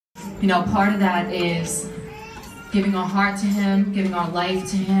You know, part of that is giving our heart to Him, giving our life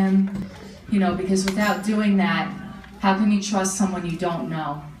to Him, you know, because without doing that, how can you trust someone you don't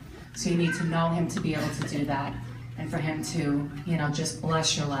know? So you need to know Him to be able to do that, and for Him to, you know, just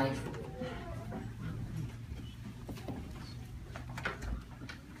bless your life.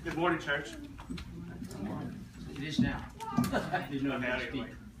 Good morning, church. It is now. There's no doubt anyway.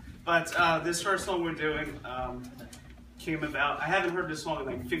 But this first song we're doing came about. I haven't heard this song in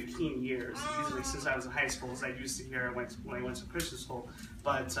like 15 years. Usually since I was in high school, as I used to hear it when I went to Christian school.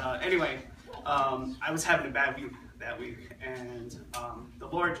 But anyway, I was having a bad week that week, and the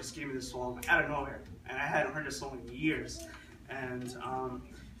Lord just gave me this song out of nowhere, and I hadn't heard this song in years. And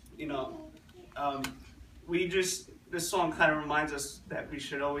you know, this song kind of reminds us that we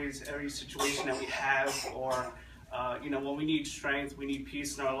should always, every situation that we have, or you know, when we need strength, we need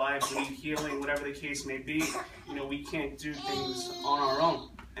peace in our life, we need healing, whatever the case may be, you know, we can't do things on our own.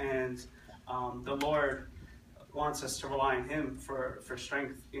 And the Lord wants us to rely on Him for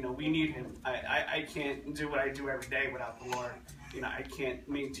strength. You know, we need Him. I can't do what I do every day without the Lord. You know, I can't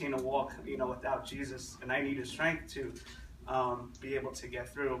maintain a walk, you know, without Jesus. And I need His strength to be able to get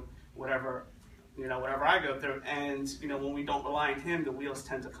through whatever I go through. And, you know, when we don't rely on Him, the wheels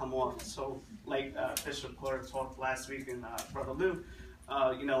tend to come off. So, like Bishop Porter talked last week, and Brother Lou,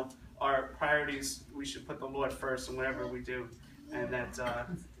 you know, our priorities, we should put the Lord first in whatever we do. And that,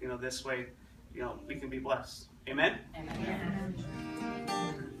 you know, this way, you know, we can be blessed. Amen? Amen.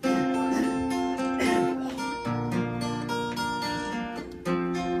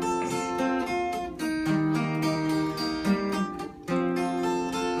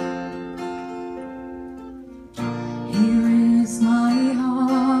 Here is my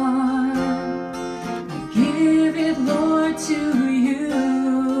heart, I give it, Lord, to you.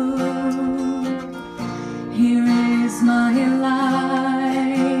 Here is my life, oh,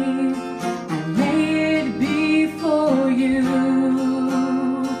 I lay it before you. Oh,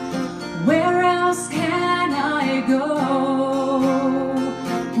 where else can I go?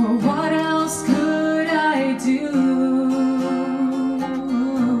 Oh, what else could I do?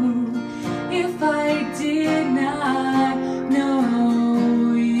 Oh, if I did not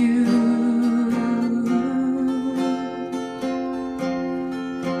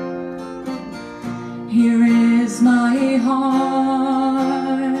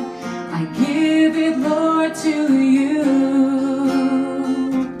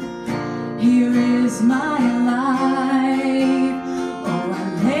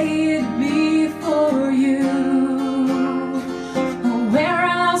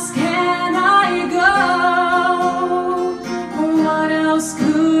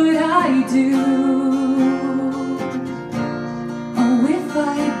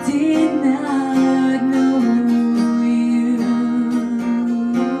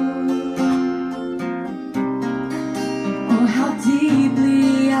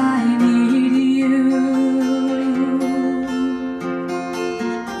deeply I need you.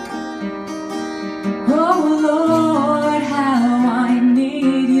 Oh Lord, how I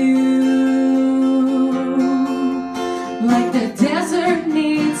need you. Like the desert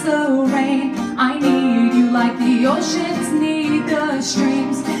needs the rain, I need you. Like the oceans need the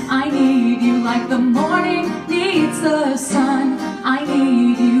streams, I need you. Like the morning needs the sun, I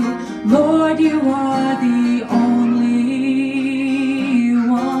need you. Lord, you are the only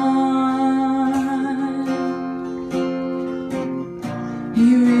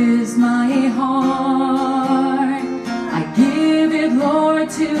my heart, I give it, Lord,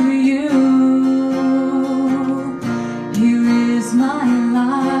 to you. Here is my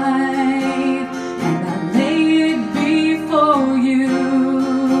life, and I lay it before you.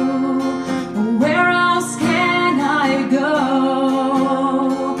 Where else can I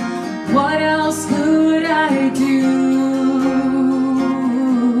go? What else could I do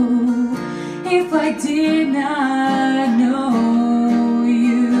if I did not know?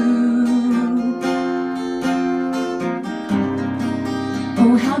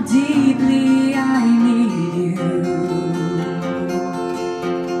 Oh, how deeply I need you.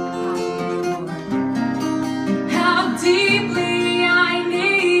 How deeply I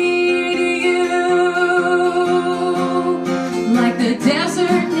need you. Like the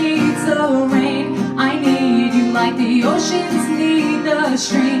desert needs the rain, I need you. Like the oceans need the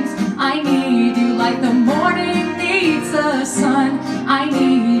streams, I need you. Like the morning needs the sun, I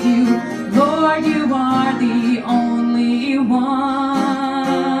need you. Lord, you are the only one.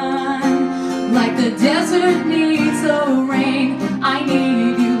 Like the desert needs the rain, I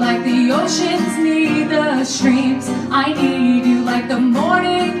need you. Like the oceans need the streams, I need you. Like the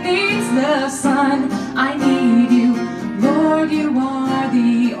morning needs the sun, I need you. Lord, you are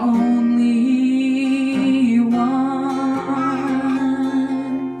the only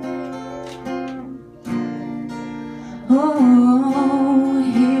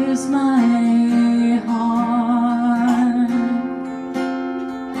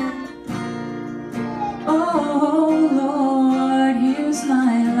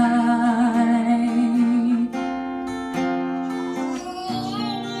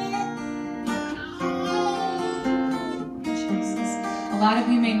lot of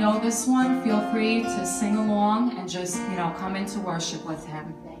you may know this one. Feel free to sing along and just, come into worship with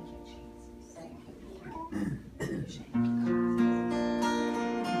him.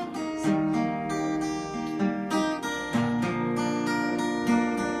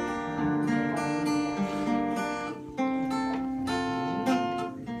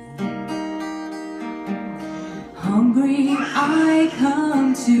 Hungry I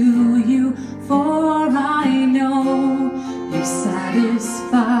come to you, for I know you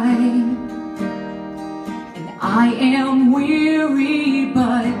satisfy. And I am weary,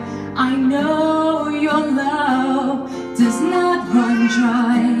 but I know your love does not run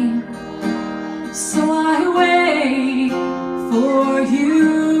dry. So I wait for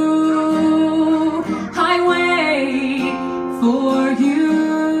you, I wait for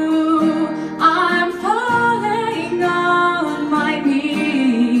you. I'm falling on my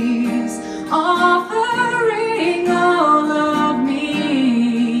knees, offering all of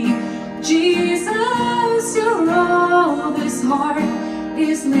me. Jesus, you're all this heart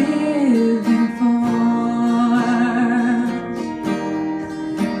is living for.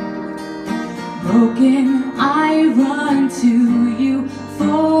 Broken, I run to you,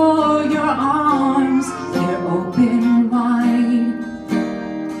 for your arms, they're open wide.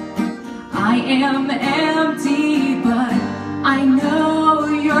 I am empty, but I know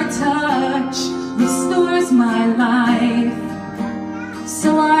your touch restores my life.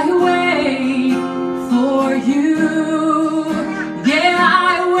 So I wait for you. Yeah,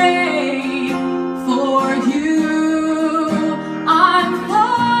 I wait for you. I'm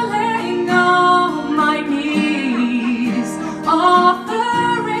falling on my knees,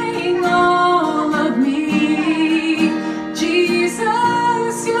 offering all of me.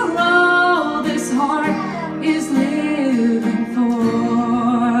 Jesus, you're all this heart is living for.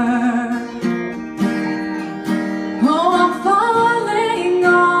 Oh, I'm falling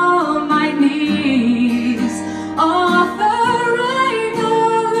on my knees, offering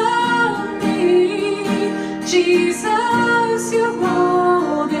all of me. Jesus, you're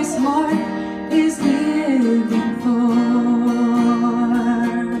all this heart is living for.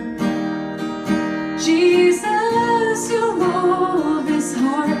 Jesus, you're all this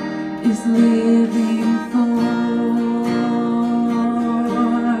heart is living for.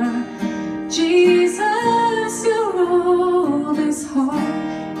 Jesus, you're all this heart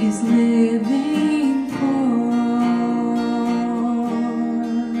is living for.